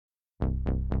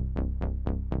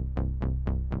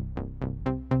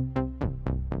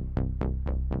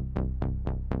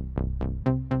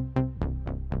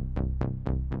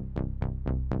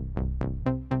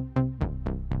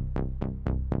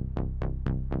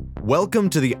Welcome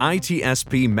to the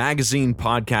ITSP Magazine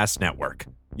Podcast Network.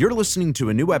 You're listening to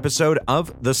a new episode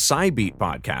of the CyBeat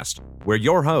Podcast, where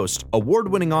your host,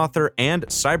 award-winning author and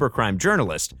cybercrime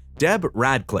journalist, Deb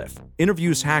Radcliff,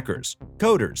 interviews hackers,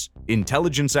 coders,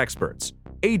 intelligence experts,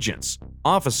 agents,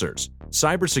 officers,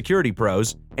 cybersecurity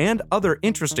pros, and other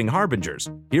interesting harbingers,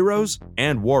 heroes,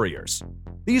 and warriors.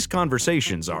 These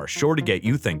conversations are sure to get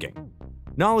you thinking.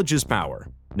 Knowledge is power,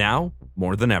 now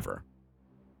more than ever.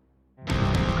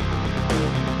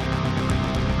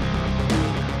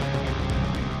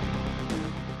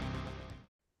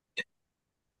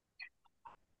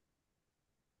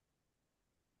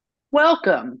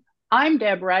 Welcome. I'm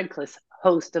Deb Radcliff,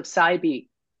 host of CyBeat.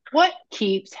 What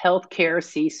keeps healthcare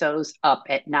CISOs up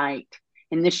at night?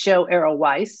 In this show, Errol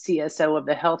Weiss, CSO of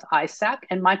the Health ISAC,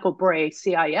 and Michael Bray,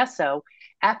 CISO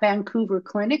at Vancouver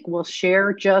Clinic, will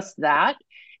share just that,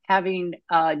 having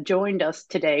joined us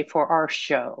today for our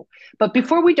show. But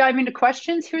before we dive into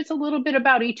questions, here's a little bit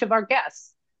about each of our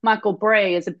guests. Michael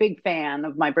Bray is a big fan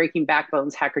of my Breaking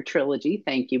Backbones hacker trilogy.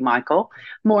 Thank you, Michael.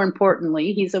 More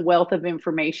importantly, he's a wealth of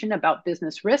information about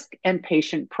business risk and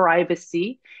patient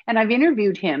privacy, and I've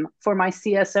interviewed him for my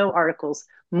CSO articles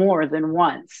more than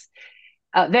once.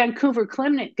 Vancouver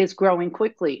Clinic is growing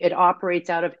quickly. It operates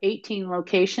out of 18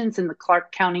 locations in the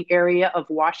Clark County area of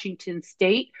Washington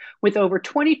State with over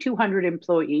 2,200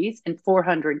 employees and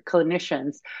 400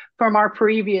 clinicians. From our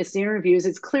previous interviews,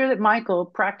 it's clear that Michael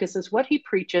practices what he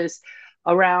preaches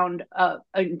around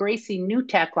embracing new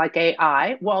tech like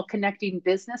AI while connecting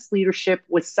business leadership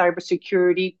with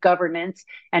cybersecurity, governance,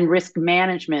 and risk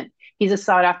management. He's a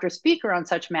sought-after speaker on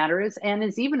such matters and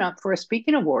is even up for a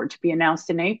speaking award to be announced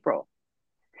in April.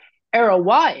 Errol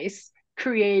Weiss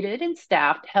created and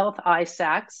staffed Health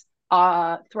ISAC's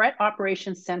Threat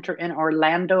Operations Center in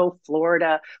Orlando,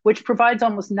 Florida, which provides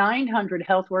almost 900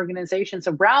 health organizations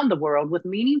around the world with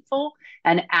meaningful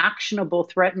and actionable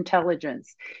threat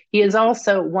intelligence. He is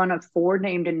also one of 4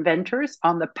 named inventors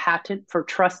on the patent for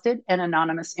trusted and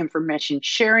anonymous information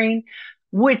sharing,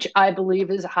 which I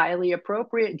believe is highly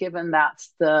appropriate given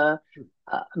that's the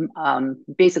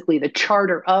basically the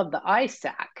charter of the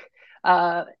ISAC.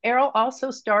 Errol also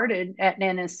started at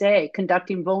NSA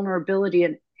conducting vulnerability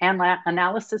and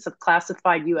analysis of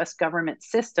classified U.S. government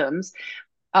systems,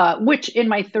 which in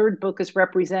my third book is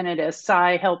represented as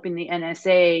Cy helping the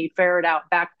NSA ferret out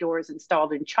backdoors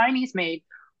installed in Chinese-made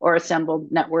or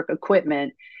assembled network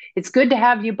equipment. It's good to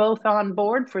have you both on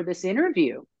board for this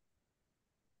interview.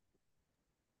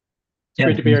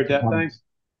 Great to be here, Deb. Thanks.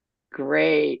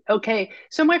 Great. Okay.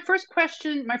 So my first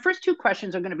 2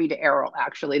 questions are going to be to Errol,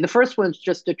 actually. The first one's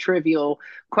just a trivial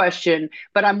question,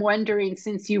 but I'm wondering,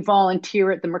 since you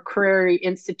volunteer at the McCrary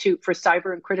Institute for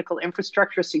Cyber and Critical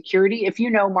Infrastructure Security, if you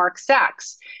know Mark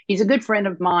Sachs. He's a good friend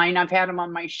of mine. I've had him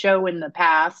on my show in the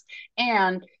past,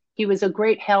 and he was a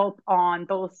great help on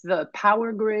both the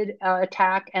power grid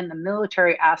attack and the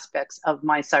military aspects of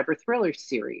my Cyber Thriller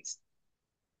series.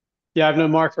 Yeah, I've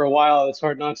known Mark for a while. It's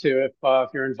hard not to if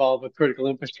you're involved with critical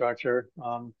infrastructure.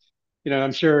 I'm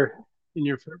sure in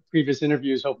your previous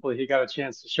interviews, hopefully he got a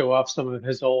chance to show off some of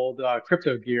his old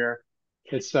crypto gear.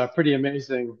 It's pretty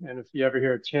amazing. And if you ever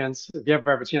have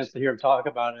a chance to hear him talk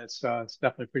about it, it's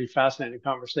definitely a pretty fascinating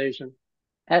conversation.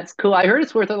 That's cool. I heard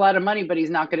it's worth a lot of money, but he's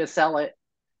not going to sell it.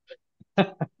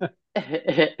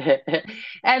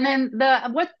 And then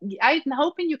I'm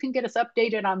hoping you can get us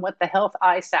updated on what the Health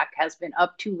ISAC has been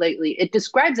up to lately. It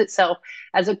describes itself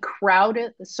as a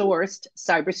crowd-sourced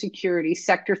cybersecurity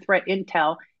sector threat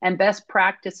intel and best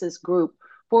practices group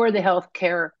for the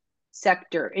healthcare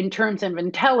sector. In terms of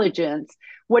intelligence,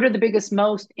 what are the biggest,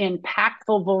 most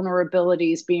impactful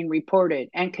vulnerabilities being reported?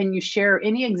 And can you share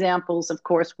any examples, of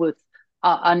course, with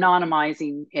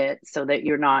anonymizing it so that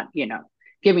you're not,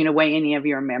 giving away any of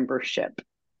your membership?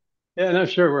 Yeah, no,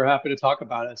 sure. We're happy to talk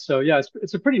about it. So yeah,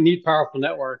 it's a pretty neat, powerful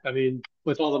network. I mean,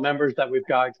 with all the members that we've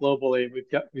got globally,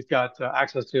 we've got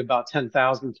access to about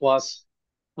 10,000 plus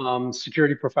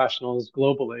security professionals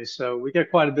globally. So we get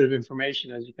quite a bit of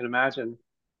information, as you can imagine.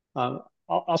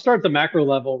 I'll start at the macro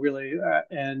level, really,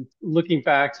 and looking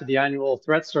back to the annual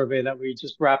threat survey that we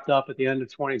just wrapped up at the end of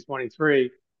 2023.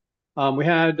 We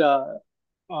had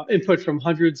input from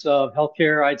hundreds of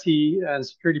healthcare, IT, and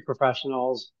security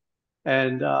professionals.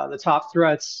 And the top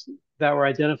threats that were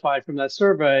identified from that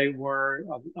survey were,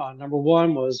 number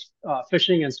 1 was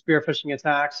phishing and spear phishing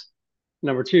attacks.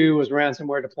 Number 2 was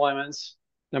ransomware deployments.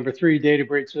 Number 3, data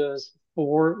breaches.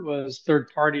 4 was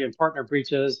third-party and partner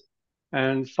breaches.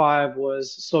 And 5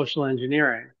 was social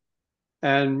engineering.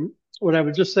 And what I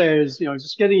would just say is,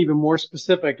 just getting even more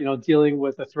specific, dealing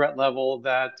with the threat level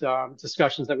that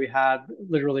discussions that we had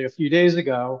literally a few days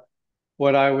ago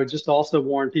What I would just also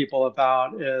warn people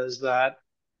about is that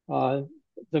uh,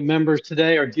 the members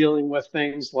today are dealing with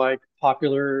things like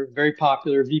very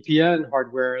popular VPN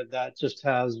hardware that just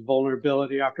has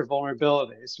vulnerability after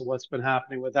vulnerability. So what's been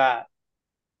happening with that?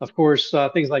 Of course,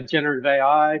 things like generative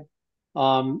AI.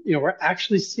 We're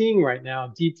actually seeing right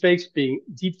now deepfakes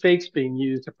being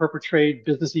used to perpetrate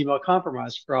business email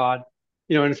compromise fraud.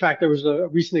 In fact, there was a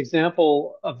recent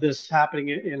example of this happening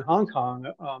in Hong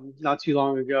Kong not too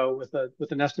long ago with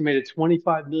an estimated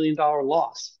 $25 million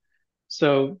loss.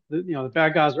 So the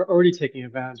bad guys are already taking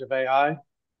advantage of AI.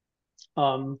 Just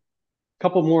a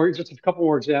couple more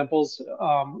examples.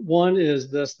 One is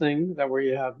this thing that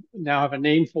we now have a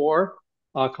name for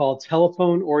called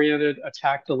telephone-oriented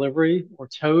attack delivery, or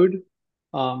TOAD.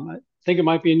 I think it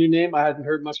might be a new name. I hadn't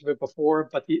heard much of it before,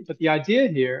 but the idea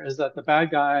here is that the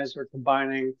bad guys are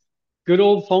combining good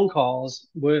old phone calls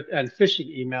and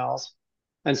phishing emails.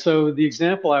 And so the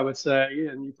example I would say,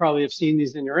 and you probably have seen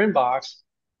these in your inbox,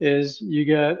 is you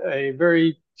get a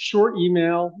very short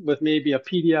email with maybe a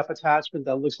PDF attachment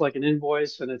that looks like an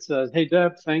invoice, and it says, "Hey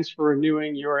Deb, thanks for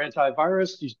renewing your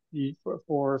antivirus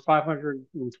for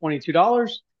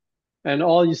 $522." And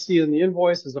all you see in the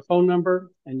invoice is a phone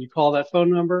number, and you call that phone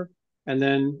number, and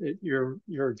then you're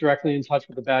directly in touch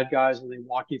with the bad guys, and they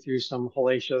walk you through some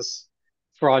hellacious,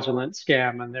 fraudulent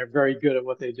scam, and they're very good at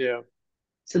what they do.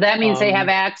 So that means they have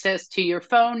access to your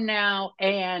phone now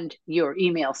and your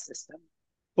email system.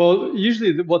 Well,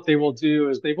 usually what they will do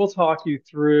is they will talk you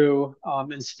through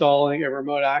installing a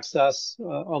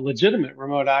legitimate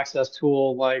remote access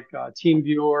tool like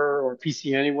TeamViewer or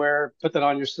PC Anywhere, put that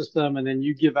on your system, and then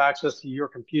you give access to your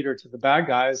computer to the bad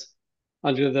guys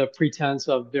under the pretense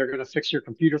of they're going to fix your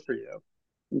computer for you.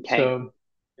 Okay. So,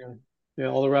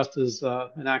 all the rest is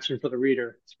an action for the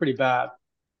reader. It's pretty bad.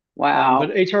 Wow.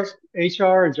 But HR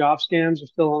and job scams are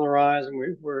still on the rise,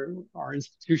 and our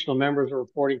institutional members are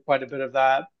reporting quite a bit of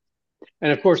that.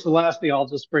 And of course, the last thing I'll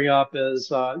just bring up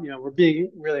is, we're being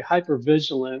really hyper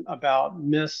vigilant about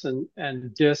mis and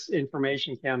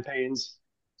disinformation campaigns,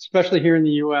 especially here in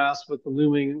the U.S. with the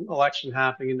looming election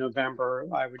happening in November.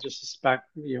 I would just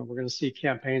suspect, we're going to see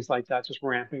campaigns like that just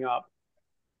ramping up.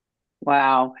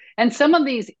 Wow. And some of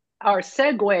these are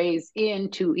segues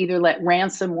into either let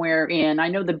ransomware in. I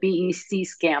know the BEC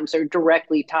scams are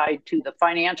directly tied to the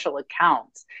financial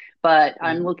accounts, but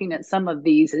I'm looking at some of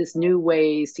these as new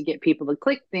ways to get people to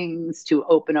click things to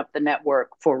open up the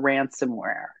network for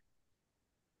ransomware.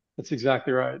 That's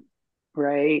exactly right.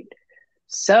 Right.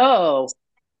 So,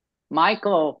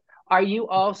 Michael, are you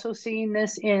also seeing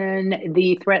this in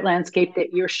the threat landscape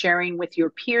that you're sharing with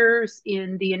your peers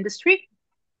in the industry?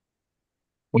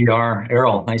 We are.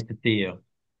 Errol, nice to see you.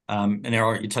 And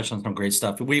Errol, you touched on some great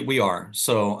stuff. We are.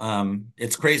 So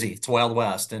it's crazy. It's Wild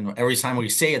West. And every time we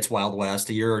say it's Wild West,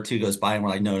 a year or two goes by and we're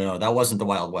like, no, that wasn't the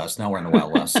Wild West. Now we're in the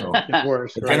Wild West. So it's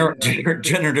worse, right?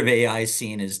 Generative AI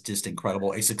scene is just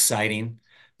incredible. It's exciting,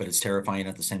 but it's terrifying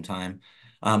at the same time.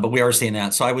 But we are seeing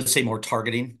that. So I would say more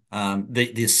targeting.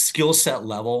 The skill set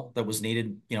level that was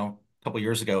needed, a couple of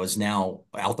years ago is now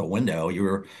out the window.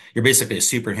 You're basically a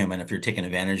superhuman if you're taking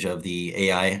advantage of the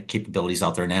AI capabilities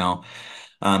out there now.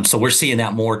 So we're seeing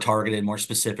that more targeted, more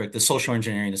specific. The social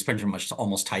engineering is pretty much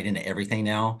almost tied into everything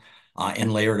now,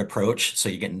 and layered approach.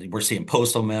 So we're seeing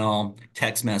postal mail,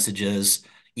 text messages,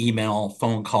 email,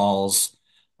 phone calls.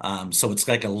 So it's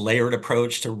like a layered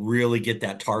approach to really get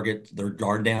that target, their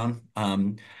guard down,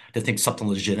 to think something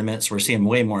legitimate. So we're seeing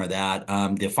way more of that.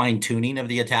 The fine tuning of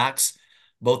the attacks,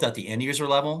 both at the end user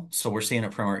level. So we're seeing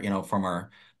it from our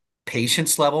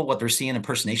patients level, what they're seeing,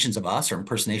 impersonations of us or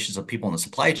impersonations of people in the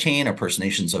supply chain, or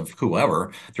impersonations of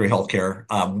whoever through healthcare,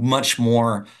 much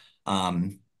more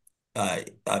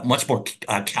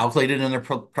calculated in their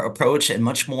approach and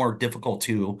much more difficult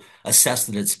to assess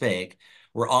that it's fake.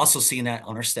 We're also seeing that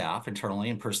on our staff internally,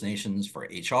 impersonations for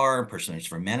HR, impersonations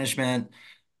for management,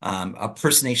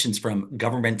 impersonations from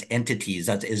government entities.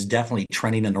 That is definitely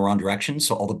trending in the wrong direction.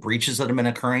 So all the breaches that have been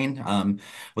occurring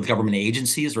with government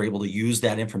agencies are able to use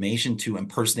that information to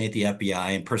impersonate the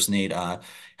FBI, impersonate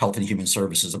Health and Human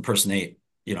Services, impersonate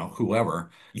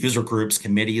whoever. User groups,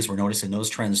 committees, we're noticing those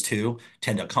trends too.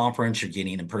 Attend a conference, you're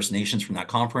getting impersonations from that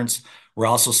conference. We're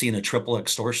also seeing a triple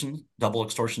extortion, double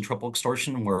extortion, triple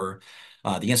extortion, where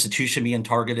the institution being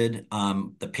targeted,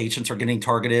 the patients are getting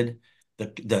targeted,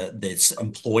 the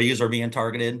employees are being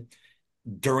targeted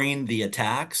during the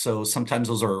attack. So sometimes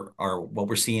those are what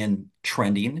we're seeing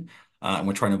trending, and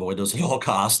we're trying to avoid those at all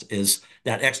costs, is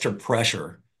that extra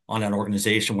pressure on an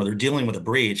organization where they're dealing with a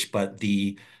breach, but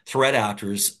the threat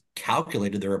actors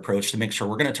calculated their approach to make sure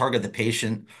we're going to target the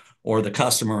patient, or the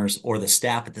customers or the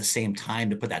staff at the same time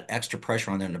to put that extra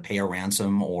pressure on them to pay a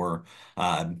ransom or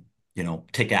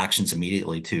take actions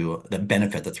immediately to the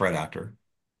benefit the threat actor.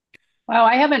 Well,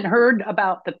 I haven't heard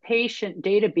about the patient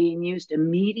data being used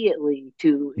immediately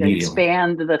to Immediately.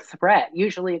 expand the threat.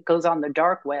 Usually it goes on the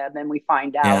dark web and we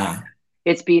find out Yeah.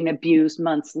 it's being abused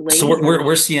months So later.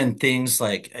 we're seeing things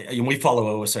like we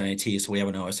follow OSNAT, so we have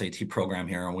an OSNAT program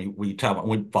here, and we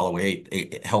follow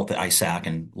a health at ISAC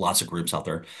and lots of groups out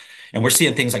there, and we're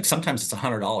seeing things like sometimes it's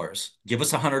 $100. Give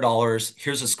us $100.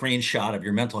 Here's a screenshot of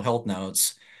your mental health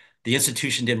notes. The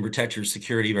institution didn't protect your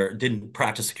security or didn't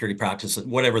practice security practice,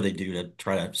 whatever they do to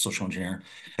try to social engineer.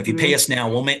 If you pay Mm. us now,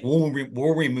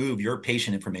 we'll remove your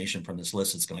patient information from this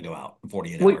list. It's going to go out in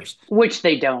 48 hours. Which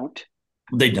they don't.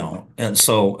 They don't. And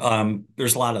so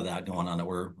there's a lot of that going on that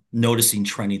we're noticing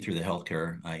trending through the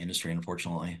healthcare industry,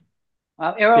 unfortunately.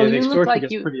 Errol, the you look extortion like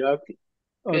gets you. pretty Good. I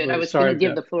ugly. was going to Sorry,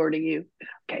 give Deb. the floor to you.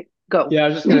 Okay, go. Yeah, I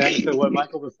was just going to add to what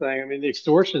Michael was saying. I mean, the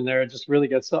extortion there just really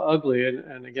gets so ugly,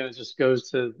 and again, it just goes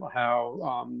to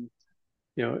how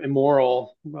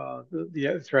immoral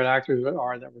the threat actors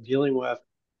are that we're dealing with.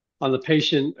 On the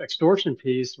patient extortion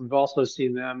piece, we've also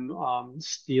seen them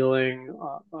stealing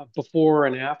before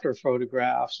and after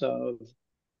photographs of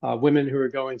women who are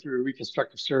going through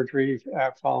reconstructive surgery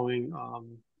following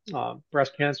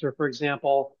breast cancer, for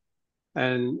example,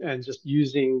 and just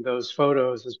using those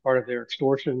photos as part of their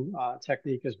extortion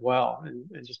technique as well. And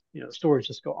just, stories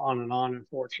just go on and on,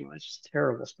 unfortunately. It's just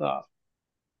terrible stuff.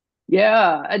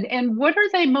 Yeah, and what are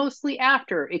they mostly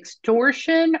after?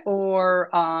 Extortion or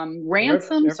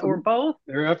ransoms or both?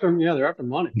 They're after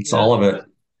money. It's Yeah. all of it.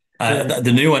 Yeah.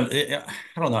 The new one, I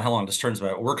don't know how long this turns,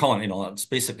 but we're calling it's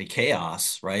basically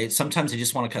chaos, right? Sometimes they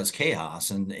just want to cause chaos,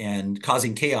 and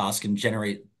causing chaos can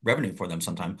generate revenue for them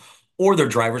sometimes. Or their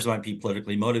drivers might be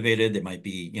politically motivated. They might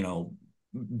be,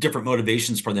 different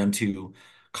motivations for them to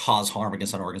cause harm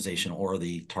against an organization or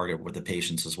the target with the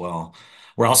patients as well.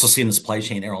 We're also seeing the supply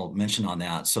chain. Errol mentioned on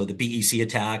that. So the BEC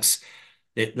attacks,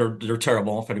 they're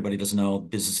terrible. If anybody doesn't know,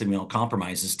 business email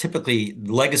compromises. Typically,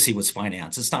 legacy was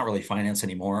finance. It's not really finance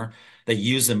anymore. They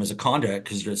use them as a conduit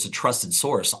because it's a trusted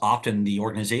source. Often the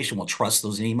organization will trust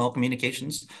those email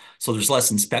communications, so there's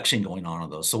less inspection going on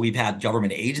those. So we've had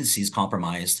government agencies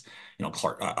compromised.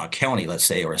 A county, let's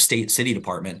say, or a state city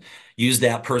department, use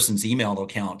that person's email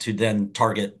account to then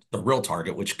target the real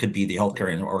target, which could be the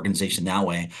healthcare organization that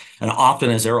way. And often,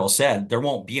 as Errol said, there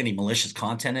won't be any malicious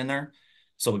content in there.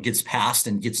 So it gets passed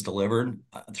and gets delivered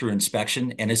through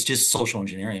inspection, and it's just social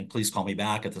engineering. Please call me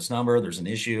back at this number. There's an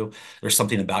issue. There's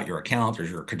something about your account.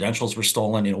 There's your credentials were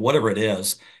stolen, whatever it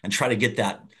is, and try to get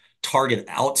that target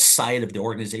outside of the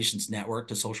organization's network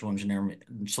to social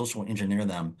engineer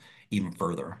them even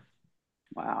further.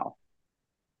 Wow.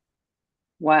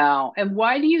 Wow. And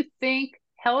why do you think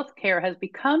healthcare has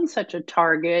become such a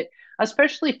target,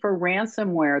 especially for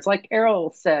ransomware? It's like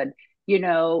Errol said,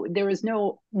 there is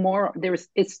no more,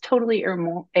 it's totally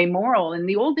amoral. In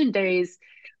the olden days,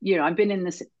 I've been in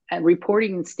this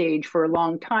reporting stage for a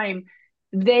long time.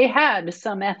 They had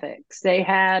some ethics, they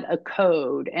had a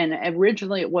code, and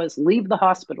originally it was leave the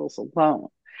hospitals alone.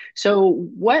 So,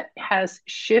 what has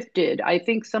shifted? I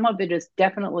think some of it is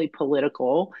definitely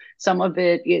political, some of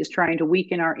it is trying to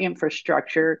weaken our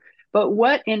infrastructure. But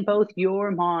what, in both your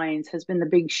minds, has been the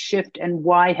big shift, and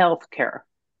why healthcare?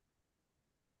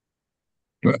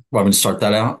 Want me to start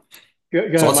that out? Go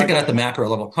So ahead, let's take it Michael. at the macro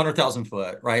level, 100,000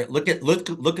 foot, right? Look at,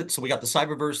 so we got the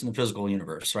cyberverse and the physical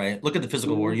universe, right? Look at the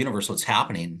physical Mm-hmm. universe, what's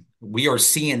happening. We are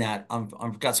seeing that.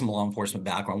 I've got some law enforcement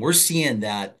background. We're seeing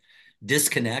that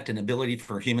disconnect and ability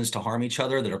for humans to harm each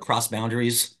other that are cross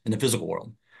boundaries in the physical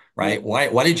world, right?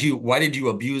 Yep. Why did you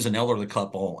abuse an elderly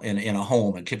couple in a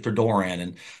home and kick their door in?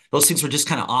 And those things were just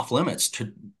kind of off limits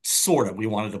to sort of, we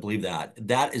wanted to believe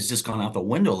that is just gone out the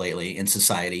window lately in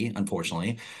society,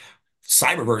 unfortunately.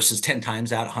 Cyberverse is 10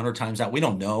 times that, 100 times that. We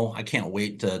don't know. I can't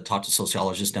wait to talk to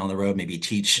sociologists down the road, maybe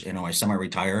teach, I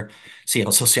semi-retire, see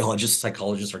how sociologists,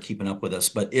 psychologists are keeping up with us.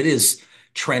 But it is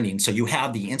trending. So you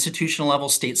have the institutional level,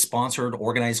 state-sponsored,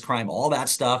 organized crime, all that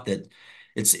stuff that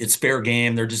it's fair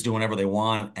game. They're just doing whatever they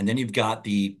want. And then you've got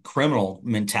the criminal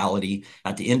mentality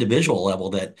at the individual level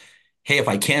that, hey, if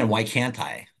I can, why can't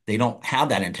I? They don't have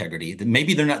that integrity.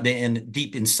 Maybe they're not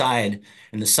deep inside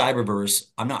in the cyberverse.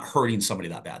 I'm not hurting somebody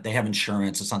that bad. They have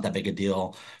insurance. It's not that big a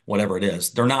deal, whatever it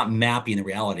is. They're not mapping the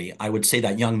reality. I would say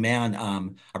that young man,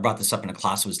 I brought this up in a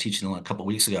class I was teaching a couple of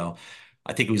weeks ago.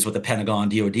 I think he was with the Pentagon,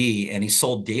 DOD, and he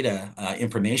sold data,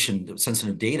 information,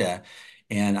 sensitive data.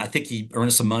 And I think he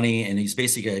earned some money, and he's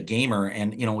basically a gamer.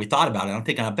 And, we thought about it. I'm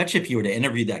thinking, I bet you if you were to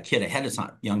interview that kid ahead of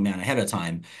time, young man ahead of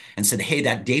time, and said, hey,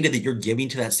 that data that you're giving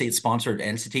to that state-sponsored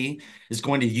entity is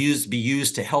going to be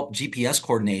used to help GPS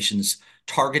coordinations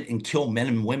target and kill men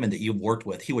and women that you've worked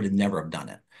with, he would have never have done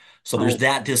it. So there's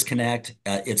that disconnect.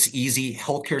 It's easy.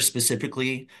 Healthcare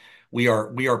specifically, we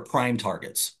are prime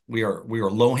targets. We are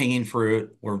low-hanging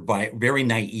fruit. We're very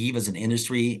naive as an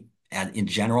industry and in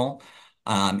general.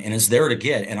 And it's there to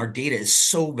get. And our data is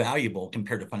so valuable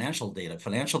compared to financial data.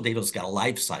 Financial data's got a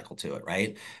life cycle to it,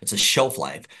 right? It's a shelf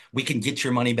life. We can get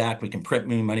your money back. We can print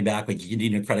your money back. We can give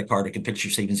you a credit card. We can fix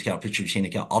your savings account, fix your chain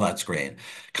account. All that's great.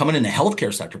 Coming in the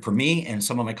healthcare sector, for me and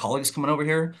some of my colleagues coming over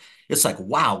here, it's like,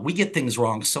 wow, we get things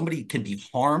wrong. Somebody can be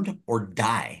harmed or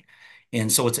die.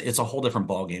 And so it's a whole different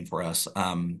ballgame for us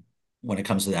when it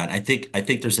comes to that. I think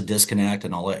there's a disconnect,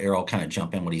 and I'll let Errol kind of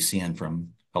jump in what he's seeing from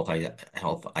Health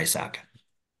ISAC.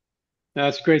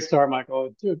 That's a great start, Michael.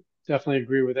 I do definitely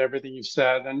agree with everything you've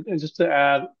said. And just to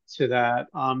add to that,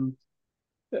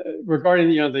 regarding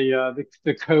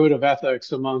the code of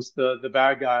ethics amongst the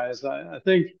bad guys, I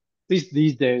think at least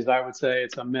these days I would say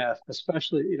it's a myth.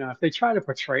 Especially if they try to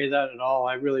portray that at all,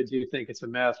 I really do think it's a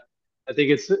myth. I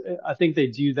think they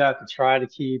do that to try to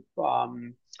keep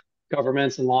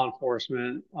governments and law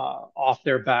enforcement off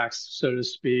their backs, so to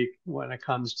speak, when it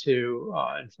comes to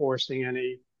enforcing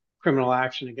any criminal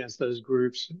action against those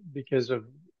groups because of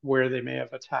where they may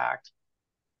have attacked.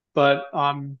 But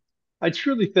I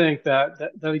truly think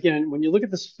that again, when you look at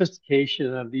the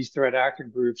sophistication of these threat actor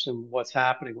groups and what's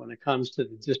happening when it comes to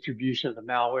the distribution of the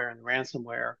malware and the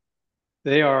ransomware,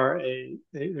 they're a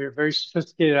very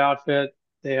sophisticated outfit.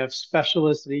 They have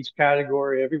specialists in each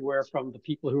category, everywhere from the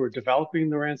people who are developing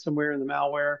the ransomware and the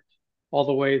malware, all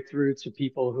the way through to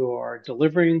people who are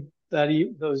delivering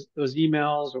those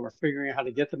emails or figuring out how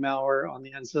to get the malware on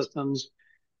the end systems.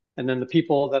 And then the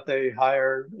people that they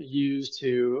hire use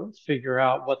to figure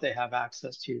out what they have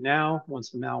access to now once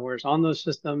the malware is on those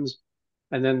systems.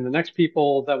 And then the next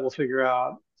people that will figure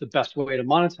out the best way to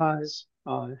monetize,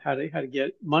 how to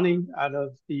get money out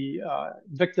of the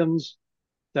victims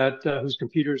whose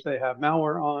computers they have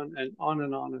malware on, and on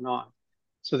and on and on.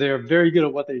 So they are very good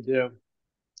at what they do.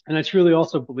 And I truly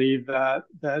also believe that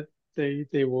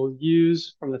they will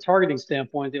use, from the targeting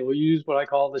standpoint, they will use what I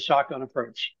call the shotgun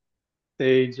approach.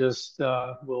 They just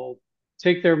will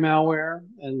take their malware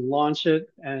and launch it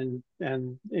and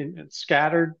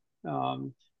scattered,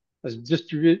 as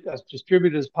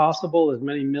distributed as possible, as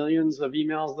many millions of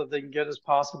emails that they can get as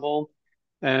possible,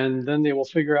 and then they will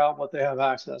figure out what they have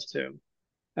access to,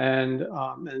 and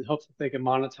hope that they can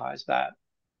monetize that.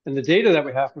 And the data that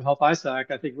we have from Health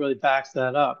ISAC, I think, really backs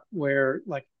that up. Where,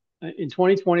 like, in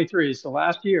 2023, so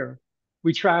last year,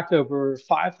 we tracked over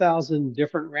 5,000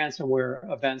 different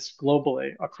ransomware events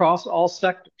globally across all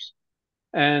sectors.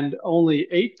 And only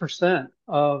 8%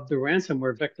 of the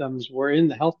ransomware victims were in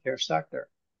the healthcare sector.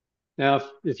 Now,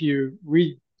 if you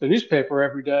read the newspaper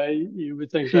every day, you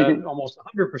would think that almost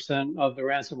 100% of the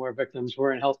ransomware victims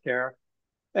were in healthcare.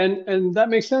 And that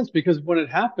makes sense, because when it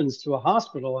happens to a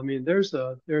hospital, I mean, there's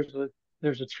a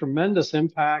tremendous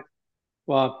impact.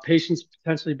 Patients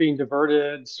potentially being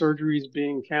diverted, surgeries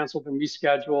being canceled and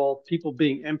rescheduled, people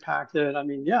being impacted. I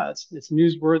mean, yeah, it's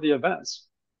newsworthy events.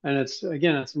 And it's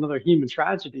another human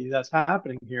tragedy that's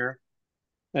happening here,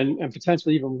 and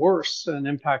potentially even worse, an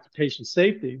impact to patient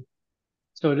safety.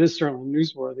 So it is certainly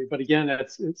newsworthy. But again,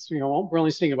 we're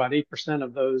only seeing about 8%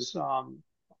 of those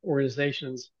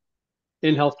organizations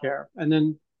in healthcare. And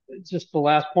then just the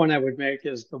last point I would make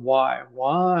is the why.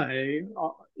 Why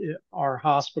are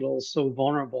hospitals so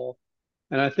vulnerable?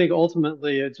 And I think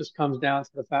ultimately it just comes down to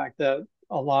the fact that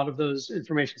a lot of those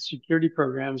information security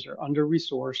programs are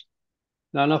under-resourced,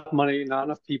 not enough money, not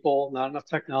enough people, not enough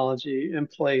technology in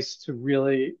place to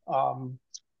really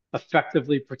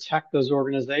effectively protect those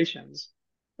organizations.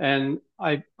 And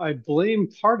I blame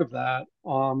part of that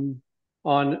on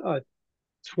a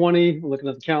looking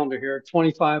at the calendar here,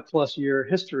 25 plus year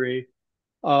history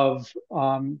of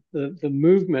the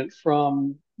movement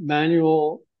from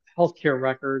manual healthcare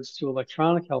records to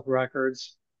electronic health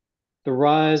records, the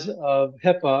rise of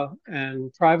HIPAA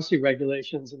and privacy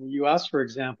regulations in the US, for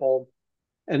example,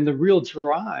 and the real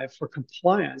drive for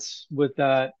compliance with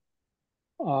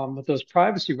those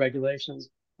privacy regulations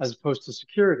as opposed to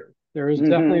security. There is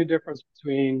definitely a difference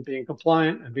between being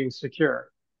compliant and being secure.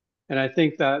 And I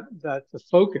think that the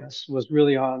focus was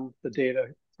really on the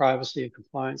data privacy and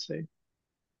compliancy.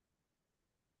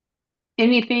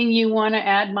 Anything you want to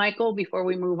add, Michael, before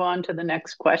we move on to the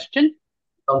next question?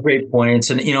 Oh, great points.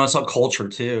 And, it's all culture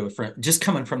too. Just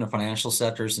coming from the financial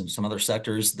sectors and some other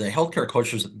sectors, the healthcare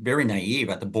culture is very naive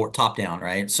at the board top down,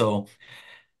 right? So,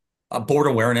 board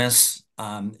awareness,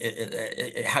 how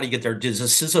do you get there? Does a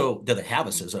CISO, do they have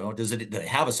a CISO? Do they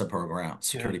have a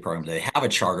security program? Do they have a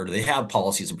charter? Do they have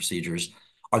policies and procedures?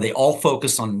 Are they all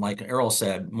focused on, like Errol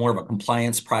said, more of a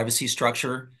compliance privacy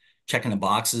structure, checking the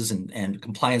boxes, and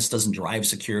compliance doesn't drive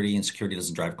security and security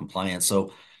doesn't drive compliance.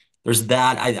 So there's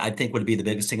that. I think would be the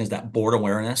biggest thing is that board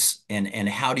awareness and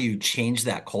how do you change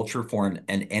that culture for an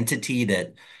entity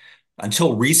that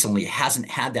until recently hasn't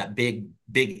had that big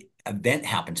event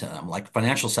happen to them. Like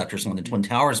financial sectors, when the Twin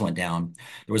Towers went down,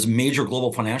 there was major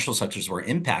global financial sectors were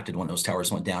impacted when those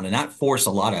towers went down, and that forced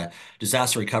a lot of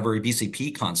disaster recovery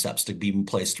 (BCP) concepts to be in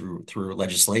place through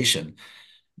legislation.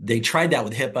 They tried that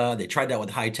with HIPAA. They tried that with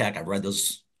high tech. I've read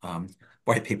those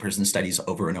white papers and studies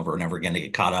over and over and over again to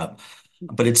get caught up.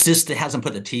 But it hasn't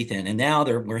put the teeth in. And now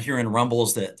we're hearing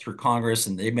rumbles that through Congress,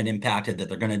 and they've been impacted, that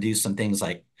they're going to do some things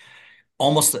like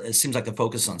almost, it seems like the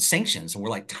focus on sanctions. And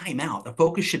we're like, time out. The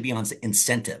focus should be on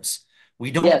incentives. We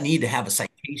don't Yes. need to have a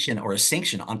citation or a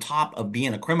sanction on top of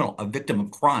being a victim of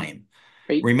crime.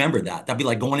 Right. Remember that. That'd be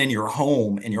like going in your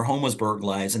home and your home was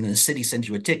burglarized and then the city sends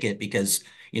you a ticket because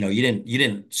you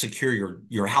didn't secure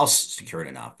your house secured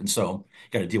enough. And so you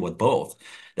got to deal with both.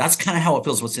 That's kind of how it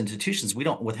feels with institutions. With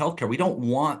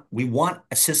healthcare, we want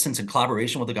assistance and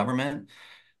collaboration with the government,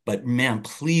 but man,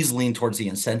 please lean towards the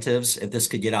incentives if this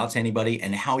could get out to anybody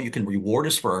and how you can reward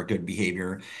us for our good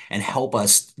behavior and help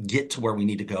us get to where we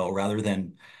need to go rather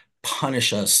than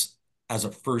punish us as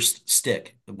a first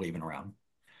stick waving around.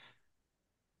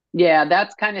 Yeah,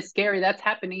 that's kind of scary. That's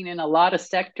happening in a lot of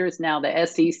sectors now. The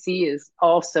SEC is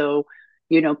also,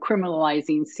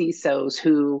 criminalizing CISOs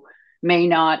who may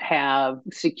not have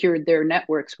secured their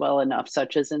networks well enough,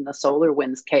 such as in the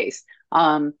SolarWinds case.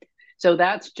 So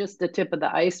that's just the tip of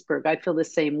the iceberg. I feel the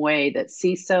same way that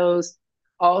CISOs,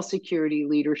 all security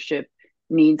leadership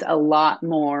needs a lot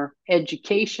more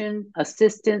education,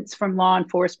 assistance from law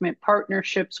enforcement,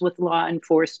 partnerships with law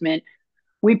enforcement.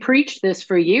 We preached this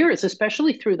for years,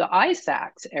 especially through the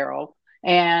ISACs, Errol.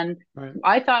 And Right.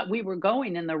 I thought we were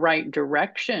going in the right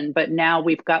direction, but now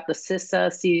we've got the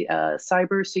CISA,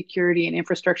 Cybersecurity and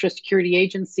Infrastructure Security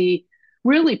Agency,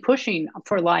 really pushing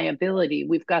for liability.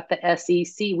 We've got the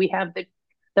SEC. We have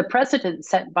the precedent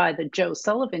set by the Joe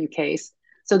Sullivan case.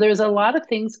 So there's a lot of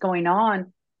things going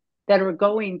on that are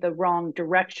going the wrong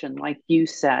direction, like you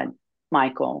said,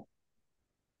 Michael.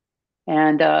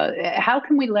 And how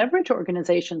can we leverage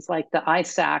organizations like the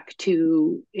ISAC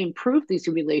to improve these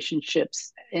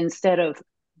relationships instead of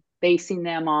basing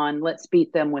them on let's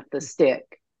beat them with the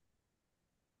stick?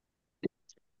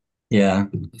 Yeah.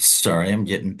 Sorry, I'm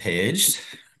getting paged.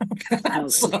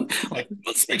 So, Okay.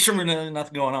 let's make sure there's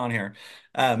nothing going on here.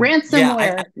 Yeah,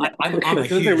 Ransomware. I'm a Didn't they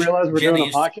huge realize we're Jenna doing a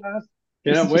East.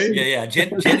 podcast? Wait. Yeah.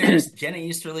 Jenna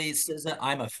Easterly says that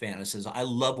I'm a fan. It says I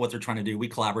love what they're trying to do. We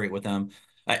collaborate with them.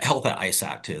 Health at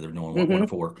ISAC too. They're doing Mm-hmm.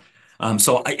 wonderful work.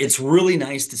 So it's really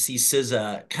nice to see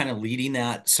CISA kind of leading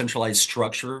that centralized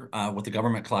structure with the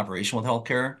government collaboration with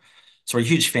healthcare. So we're a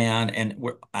huge fan, and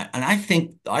I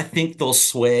think they'll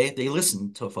sway. They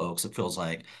listen to folks. It feels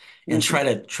like, and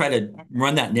Mm-hmm. try to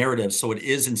run that narrative so it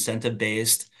is incentive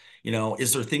based.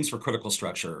 Is there things for critical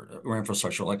structure or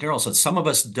infrastructure? Like Errol said, some of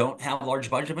us don't have large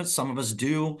budgets. Some of us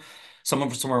do. Some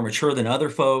of us are more mature than other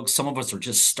folks. Some of us are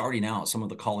just starting out. Some of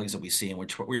the colleagues that we see, in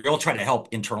which we all try to help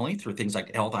internally through things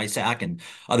like Health ISAC and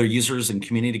other users and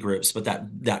community groups. But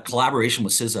that collaboration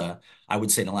with CISA, I would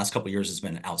say in the last couple of years has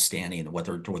been outstanding. What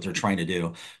they're trying to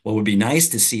do. What would be nice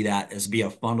to see that is be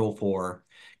a funnel for,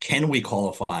 can we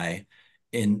qualify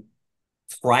in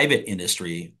private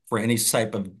industry for any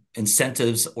type of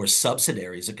incentives or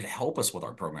subsidiaries that could help us with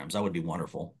our programs? That would be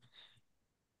wonderful.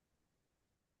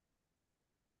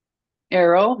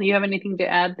 Errol, do you have anything to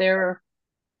add there?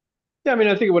 Yeah, I mean,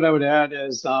 I think what I would add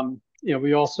is,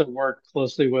 we also work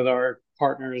closely with our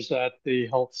partners at the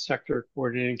Health Sector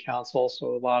Coordinating Council.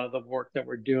 So a lot of the work that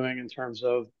we're doing in terms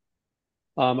of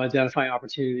identifying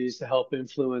opportunities to help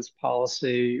influence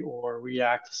policy or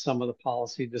react to some of the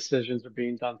policy decisions are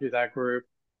being done through that group.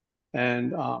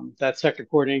 And that Sector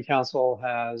Coordinating Council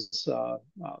has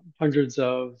hundreds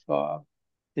of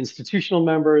institutional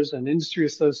members and industry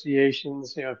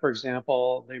associations. For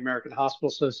example, the American Hospital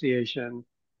Association,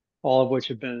 all of which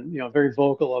have been, very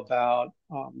vocal about,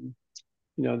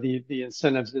 the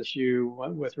incentives issue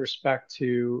with respect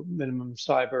to minimum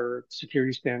cyber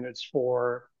security standards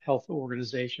for health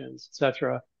organizations, et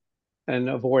cetera, and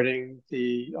avoiding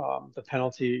the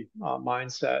penalty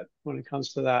mindset when it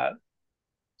comes to that.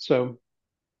 So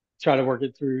try to work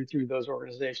it through those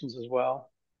organizations as well.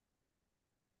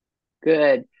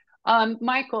 Good.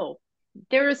 Michael,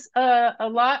 there's a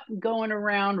lot going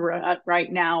around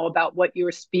right now about what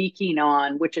you're speaking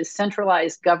on, which is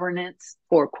centralized governance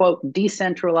for, quote,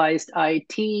 decentralized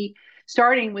IT,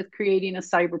 starting with creating a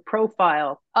cyber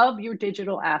profile of your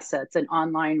digital assets and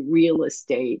online real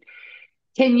estate.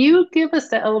 Can you give us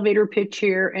the elevator pitch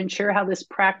here and share how this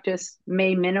practice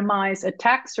may minimize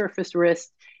attack surface risk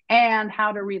and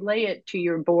how to relay it to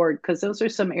your board? Because those are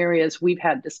some areas we've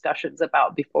had discussions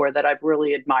about before that I've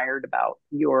really admired about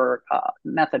your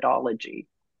methodology.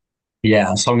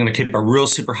 Yeah, so I'm going to keep a real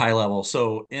super high level.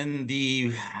 So in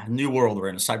the new world we're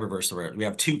in, a cyberverse, we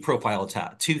have two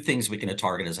things we can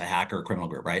target as a hacker or criminal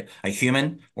group, right? A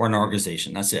human or an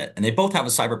organization. That's it. And they both have a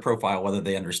cyber profile, whether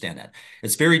they understand it.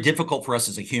 It's very difficult for us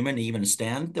as a human to even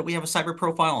understand that we have a cyber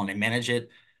profile and manage it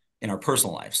in our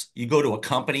personal lives. You go to a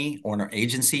company or an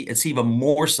agency, it's even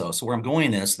more so. So where I'm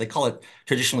going is they call it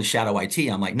traditionally shadow IT.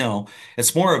 I'm like, no,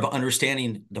 it's more of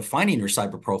understanding, defining your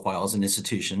cyber profile as an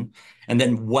institution, and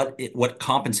then what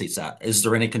compensates that. Is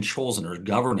there any controls and there's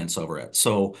governance over it?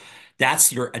 So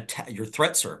that's your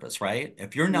threat surface, right?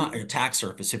 If you're not your attack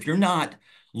surface, if you're not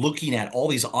looking at all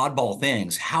these oddball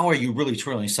things, how are you really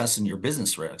truly assessing your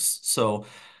business risks? So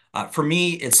for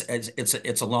me,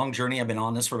 it's a long journey. I've been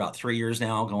on this for about 3 years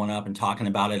now, going up and talking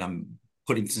about it. I'm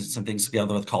putting some things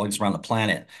together with colleagues around the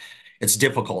planet. It's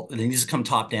difficult. It needs to come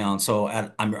top down. So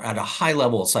I'm at a high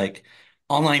level. It's like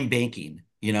online banking,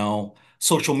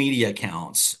 social media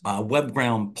accounts,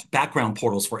 background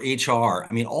portals for HR.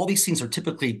 I mean, all these things are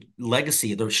typically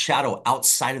legacy. They're shadow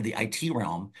outside of the IT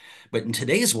realm. But in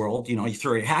today's world, you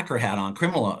throw a hacker hat on,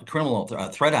 criminal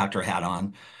threat actor hat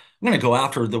on. I'm going to go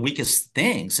after the weakest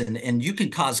things, and you can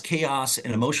cause chaos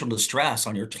and emotional distress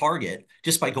on your target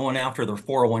just by going after their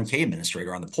 401k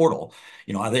administrator on the portal.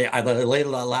 Are they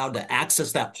allowed to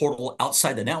access that portal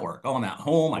outside the network? Oh, I'm at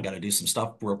home. I got to do some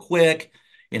stuff real quick.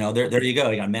 There you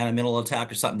go. You got a man-in-the-middle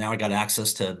attack or something. Now I got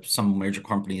access to some major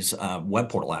companies' web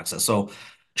portal access. So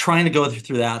trying to go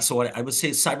through that. So what I would say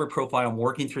is cyber profile. I'm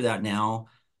working through that now.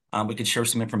 We could share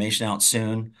some information out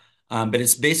soon. But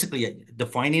it's basically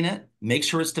defining it, make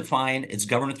sure it's defined, it's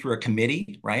governed through a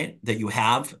committee, right, that you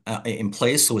have in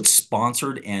place. So it's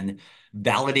sponsored and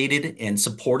validated and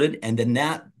supported. And then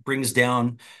that brings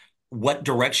down what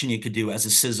direction you could do as a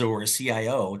CISO or a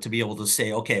CIO to be able to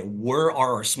say, okay, where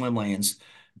are our swim lanes?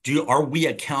 Are we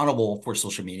accountable for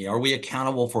social media? Are we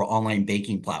accountable for online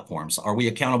banking platforms? Are we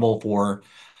accountable for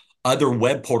other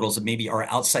web portals that maybe are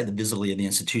outside the visibility of the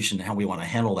institution and how we want to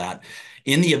handle that?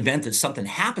 In the event that something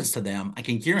happens to them, I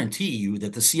can guarantee you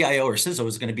that the CIO or CISO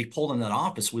is going to be pulled in that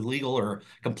office with legal or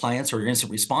compliance or your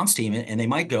incident response team. And they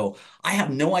might go, I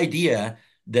have no idea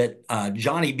that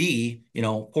Johnny B,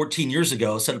 14 years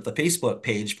ago, set up the Facebook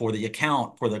page for the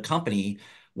account for the company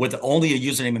with only a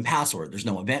username and password. There's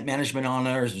no event management on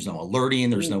there. There's no alerting.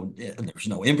 There's no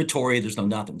inventory. There's no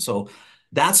nothing. So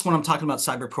that's when I'm talking about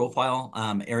cyber profile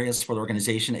areas for the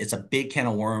organization. It's a big can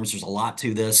of worms. There's a lot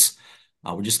to this.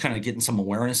 We're just kind of getting some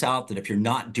awareness out that if you're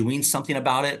not doing something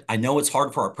about it, I know it's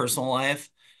hard for our personal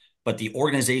life, but the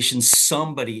organization,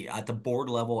 somebody at the board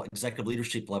level, executive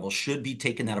leadership level should be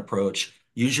taking that approach.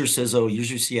 Use your CISO, use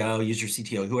your CIO, use your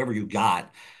CTO, whoever you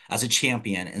got as a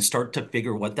champion, and start to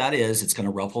figure what that is. It's going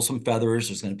to ruffle some feathers.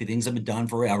 There's going to be things that have been done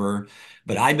forever.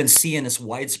 But I've been seeing this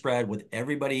widespread with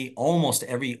everybody, almost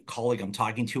every colleague I'm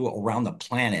talking to around the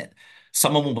planet.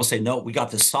 Some of them will say, no, we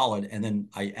got this solid. And then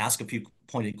I ask a few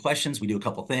pointed questions. We do a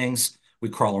couple things. We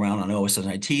crawl around on OS and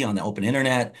IT on the open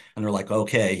internet, and they're like,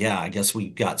 okay, yeah, I guess we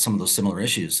got some of those similar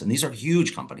issues. And these are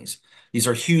huge companies. These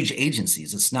are huge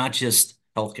agencies. It's not just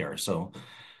healthcare. So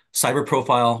cyber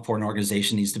profile for an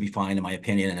organization needs to be fine, in my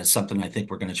opinion, and it's something I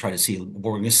think we're going to try to see.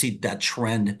 We're going to see that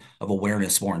trend of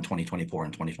awareness more in 2024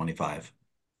 and 2025.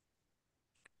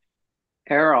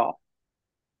 Errol.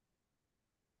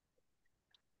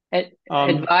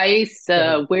 Advice,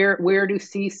 where do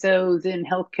CISOs in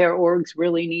healthcare orgs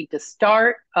really need to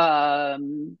start?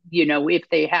 If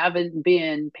they haven't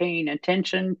been paying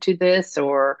attention to this,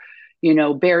 or,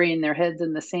 burying their heads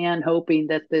in the sand, hoping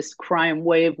that this crime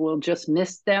wave will just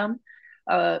miss them.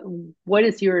 What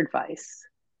is your advice?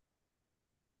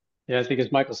 Yeah, I think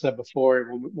as Michael said before,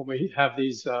 when we have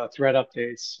these threat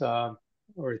updates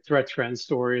or threat trend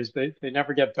stories, they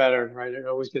never get better, right? It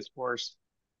always gets worse.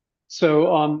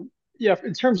 So, yeah,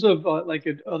 in terms of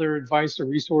other advice or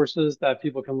resources that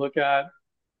people can look at,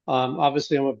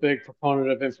 obviously I'm a big proponent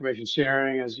of information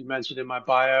sharing, as you mentioned in my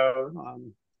bio.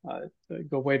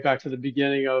 Go way back to the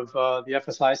beginning of the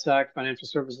FS-ISAC, Financial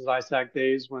Services ISAC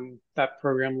days when that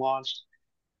program launched.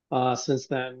 Since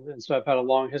then, and so I've had a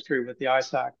long history with the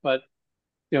ISAC. But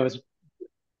it's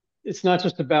it's not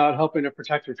just about helping to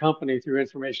protect your company through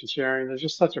information sharing. There's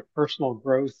just such a personal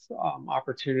growth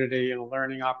opportunity and a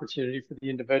learning opportunity for the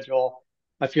individual.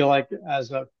 I feel like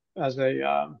as a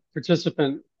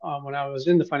participant, when I was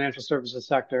in the financial services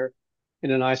sector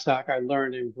in an ISAC, I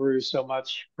learned and grew so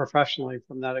much professionally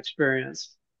from that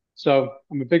experience. So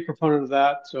I'm a big proponent of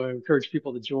that. So I encourage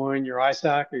people to join your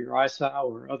ISAC or your ISAL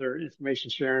or other information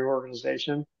sharing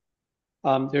organization.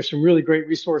 There's some really great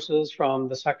resources from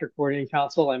the Sector Coordinating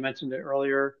Council. I mentioned it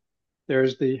earlier.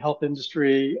 There's the Health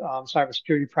Industry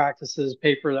Cybersecurity Practices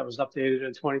paper that was updated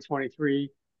in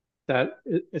 2023.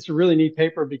 It's a really neat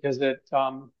paper because at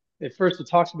first it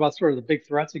talks about sort of the big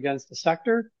threats against the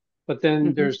sector, but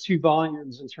then there's 2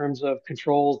 volumes in terms of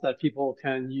controls that people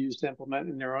can use to implement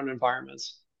in their own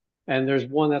environments. And there's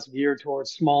one that's geared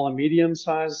towards small and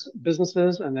medium-sized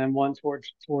businesses, and then one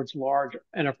towards large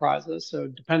enterprises. So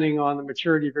depending on the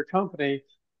maturity of your company,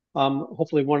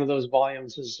 hopefully one of those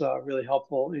volumes is really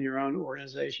helpful in your own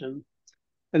organization.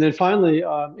 And then finally,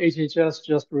 HHS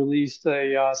just released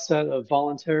a set of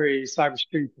voluntary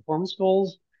cybersecurity performance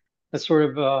goals. That's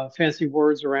sort of fancy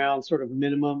words around sort of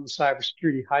minimum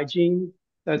cybersecurity hygiene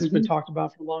that's been talked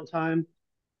about for a long time.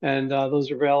 And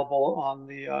those are available on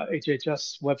the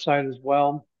HHS website as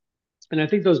well. And I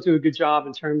think those do a good job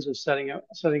in terms of setting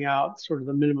out sort of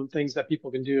the minimum things that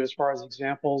people can do as far as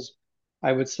examples.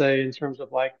 I would say in terms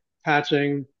of like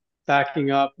patching, backing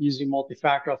up, using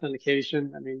multi-factor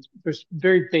authentication. I mean, there's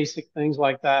very basic things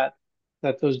like that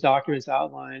those documents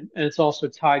outline. And it's also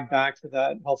tied back to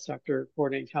that Health Sector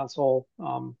Coordinating Council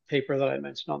paper that I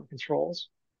mentioned on the controls.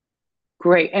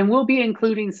 Great. And we'll be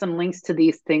including some links to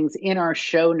these things in our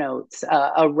show notes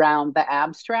around the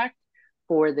abstract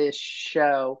for this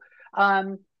show.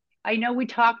 I know we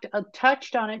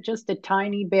touched on it just a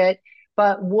tiny bit,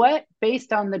 but what,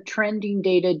 based on the trending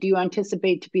data, do you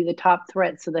anticipate to be the top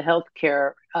threats of the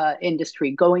healthcare industry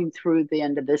going through the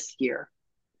end of this year?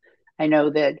 I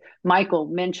know that Michael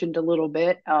mentioned a little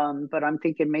bit, but I'm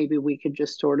thinking maybe we could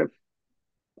just sort of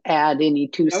add any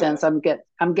 2 cents.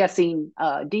 I'm guessing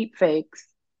deep fakes.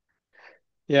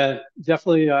 Yeah,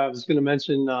 definitely. I was going to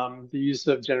mention the use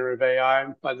of generative AI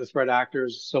by the threat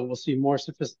actors. So we'll see more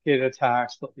sophisticated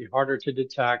attacks. They'll be harder to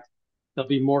detect. They'll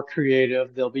be more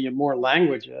creative. There'll be in more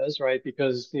languages, right?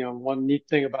 Because one neat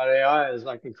thing about AI is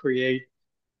I can create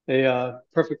a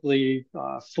perfectly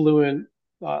fluent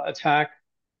attack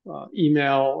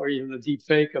email or even a deep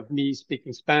fake of me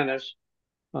speaking Spanish,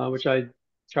 which I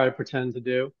try to pretend to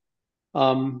do.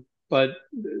 But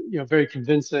very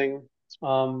convincing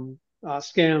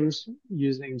scams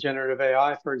using generative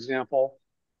AI, for example.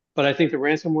 But I think the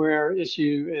ransomware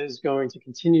issue is going to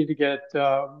continue to get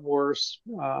worse.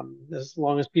 As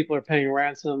long as people are paying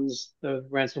ransoms, the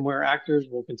ransomware actors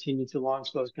will continue to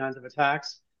launch those kinds of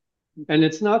attacks. And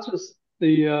it's not just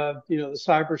the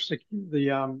hacker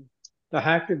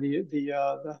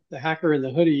in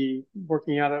the hoodie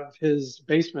working out of his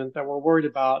basement that we're worried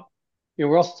about.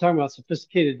 We're also talking about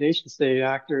sophisticated nation state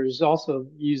actors also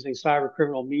using cyber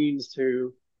criminal means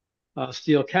to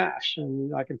steal cash.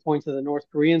 And I can point to the North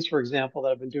Koreans, for example, that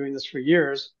have been doing this for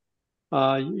years,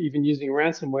 even using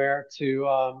ransomware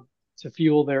to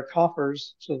fuel their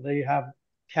coffers so they have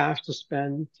cash to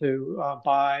spend to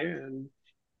buy and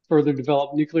further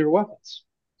develop nuclear weapons.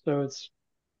 So it's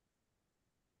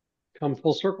come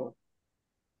full circle.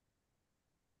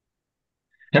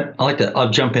 Yep, I'll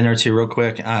jump in there too real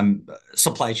quick.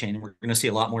 Supply chain, we're going to see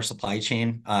a lot more supply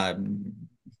chain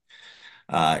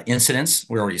incidents.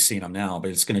 We're already seeing them now,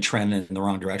 but it's going to trend in the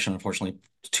wrong direction. Unfortunately,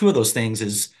 2 of those things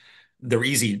is they're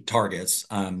easy targets.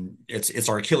 It's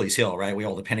our Achilles heel, right? We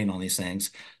all depending on these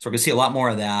things. So we're going to see a lot more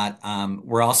of that.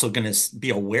 We're also going to be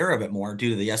aware of it more due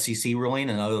to the SEC ruling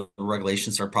and other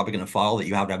regulations that are probably going to follow that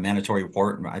you have to have mandatory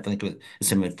report. And I think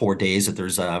it's in 4 days if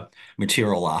there's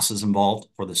material losses involved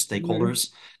for the stakeholders.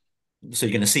 So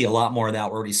you're going to see a lot more of that.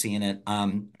 We're already seeing it.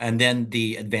 And then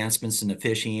the advancements in the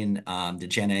phishing, the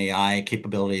Gen AI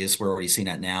capabilities, we're already seeing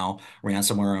that now.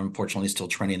 Ransomware, unfortunately, is still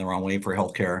trending the wrong way for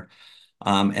healthcare.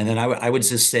 And then I would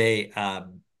just say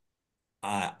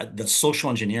the social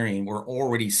engineering, we're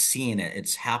already seeing it.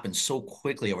 It's happened so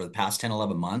quickly over the past 10,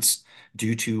 11 months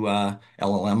due to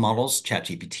LLM models,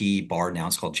 ChatGPT, Bard, now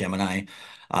it's called Gemini,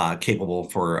 capable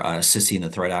for assisting the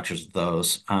threat actors with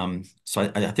those. So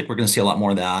I think we're going to see a lot more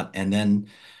of that. And then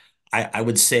I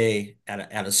would say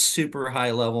at a super high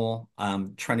level,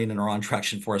 trending in the wrong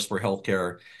direction for us for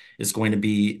healthcare is going to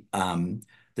be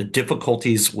the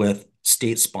difficulties with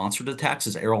state-sponsored attacks,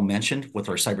 as Errol mentioned, with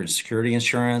our cybersecurity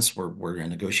insurance. We're in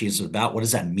negotiations about what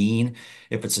does that mean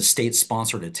if it's a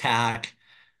state-sponsored attack.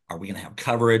 Are we going to have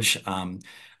coverage? And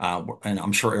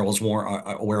I'm sure Errol's more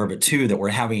aware of it too, that we're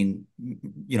having,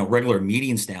 regular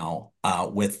meetings now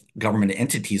with government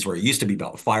entities where it used to be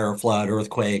about fire, flood,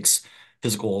 earthquakes,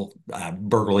 physical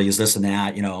burglaries, this and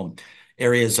that,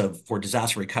 areas for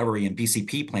disaster recovery and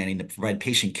BCP planning to provide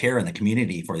patient care in the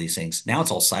community for these things. Now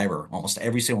it's all cyber. Almost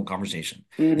every single conversation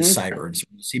is cyber. And so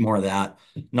we'll see more of that.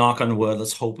 Knock on wood.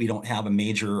 Let's hope we don't have a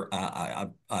major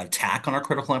attack on our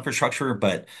critical infrastructure,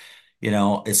 but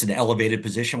it's an elevated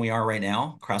position we are right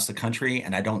now across the country,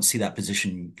 and I don't see that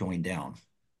position going down.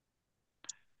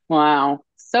 Wow,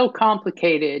 so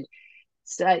complicated.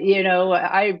 So,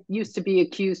 I used to be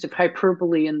accused of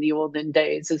hyperbole in the olden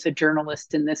days as a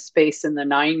journalist in this space in the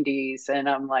 90s. And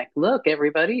I'm like, look,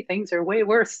 everybody, things are way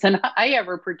worse than I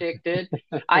ever predicted.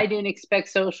 I didn't expect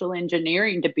social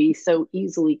engineering to be so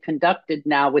easily conducted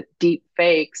now with deep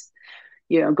fakes.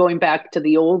 Going back to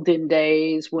the olden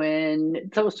days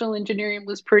when social engineering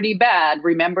was pretty bad.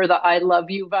 Remember the I love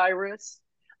you virus?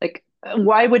 Like,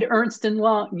 why would Ernst and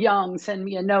Young send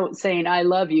me a note saying I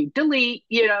love you? Delete,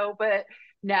 but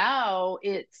now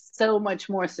it's so much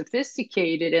more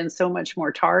sophisticated and so much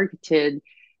more targeted.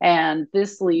 And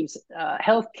this leaves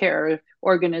healthcare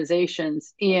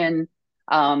organizations in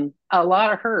a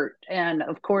lot of hurt. And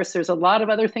of course, there's a lot of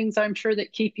other things I'm sure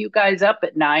that keep you guys up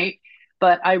at night.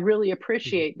 But I really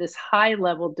appreciate this high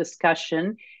level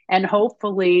discussion. And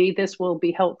hopefully this will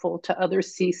be helpful to other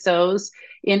CISOs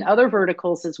in other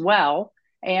verticals as well.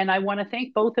 And I want to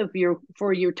thank both of you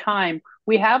for your time.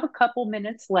 We have a couple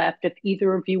minutes left if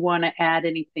either of you want to add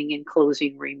anything in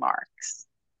closing remarks.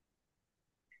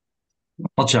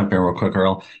 I'll jump in real quick,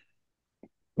 Errol.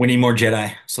 We need more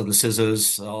Jedi. So the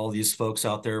CISOs, all these folks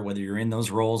out there, whether you're in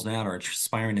those roles now or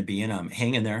aspiring to be in them,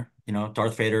 hang in there.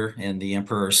 Darth Vader and the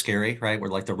Emperor are scary, right? We're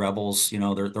like the rebels,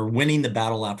 they're winning the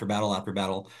battle after battle after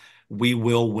battle. We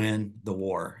will win the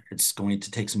war. It's going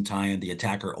to take some time. The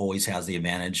attacker always has the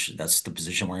advantage. That's the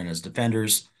position we're in as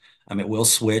defenders. It will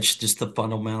switch just the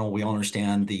fundamental. We all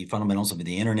understand the fundamentals of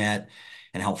the internet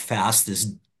and how fast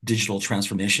this digital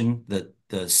transformation that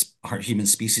our human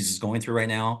species is going through right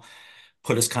now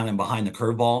put us kind of behind the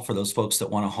curveball for those folks that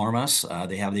want to harm us.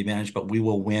 They have the advantage, but we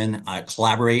will win.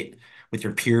 Collaborate with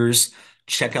your peers.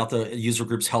 Check out the user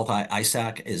groups. Health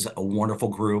ISAC is a wonderful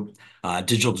group.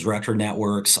 Digital Director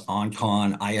Networks,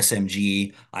 OnCon,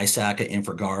 ISMG, ISAC,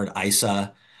 InfraGard,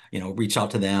 ISA. Reach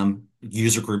out to them.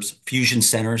 User groups, fusion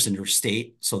centers in your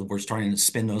state. So we're starting to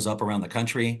spin those up around the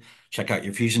country. Check out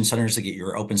your fusion centers to get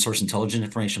your open source intelligence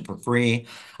information for free.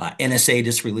 NSA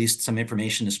just released some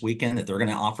information this weekend that they're going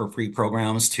to offer free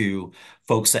programs to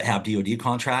folks that have DoD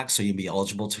contracts. So you'll be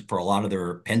eligible for a lot of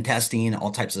their pen testing, all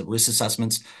types of risk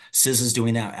assessments. CIS is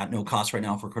doing that at no cost right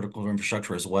now for critical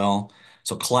infrastructure as well.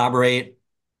 So collaborate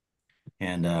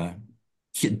and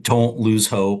don't lose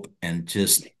hope and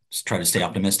just try to stay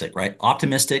optimistic, right?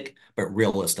 Optimistic, but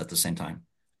realist at the same time.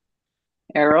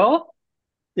 Errol?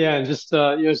 Yeah, and just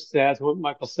to add to what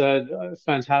Michael said,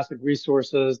 fantastic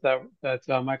resources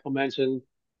that Michael mentioned.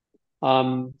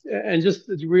 And just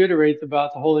to reiterate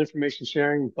about the whole information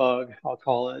sharing bug, I'll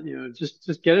call it,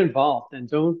 just get involved and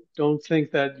don't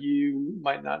think that you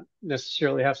might not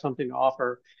necessarily have something to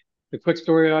offer. The quick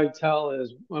story I tell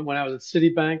is when I was at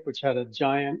Citibank, which had a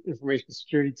giant information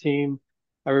security team,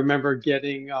 I remember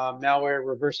getting malware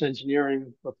reverse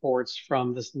engineering reports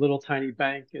from this little tiny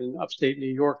bank in upstate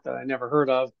New York that I never heard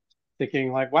of,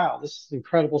 thinking like, wow, this is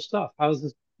incredible stuff. How is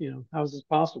this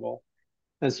possible?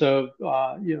 And so,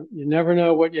 you never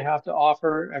know what you have to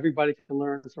offer. Everybody can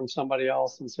learn from somebody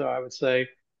else. And so I would say,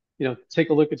 take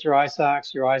a look at your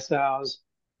ISACs, your ISAOs.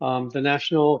 The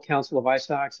National Council of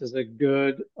ISACs is a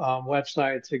good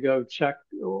website to go check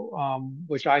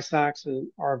which ISACs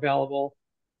are available.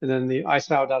 And then the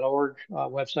ISAO.org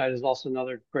website is also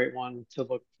another great one to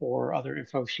look for other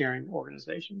info sharing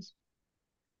organizations.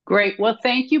 Great. Well,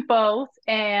 thank you both.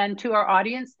 And to our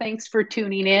audience, thanks for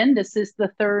tuning in. This is the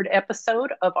third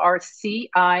episode of our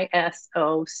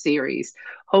CISO series.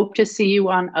 Hope to see you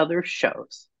on other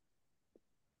shows.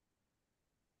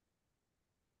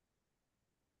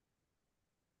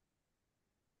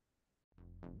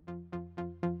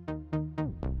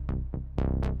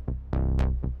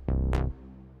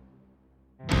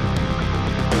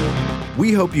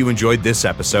 We hope you enjoyed this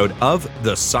episode of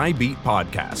the SciBeat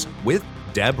Podcast with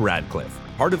Deb Radcliff,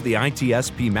 part of the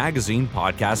ITSP Magazine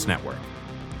Podcast Network.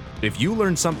 If you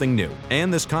learned something new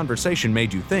and this conversation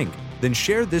made you think, then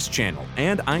share this channel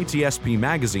and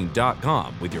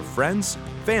ITSPmagazine.com with your friends,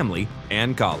 family,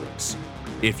 and colleagues.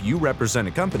 If you represent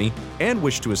a company and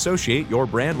wish to associate your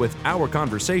brand with our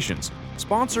conversations,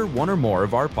 sponsor one or more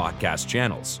of our podcast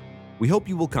channels. We hope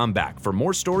you will come back for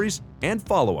more stories and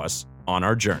follow us on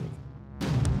our journey.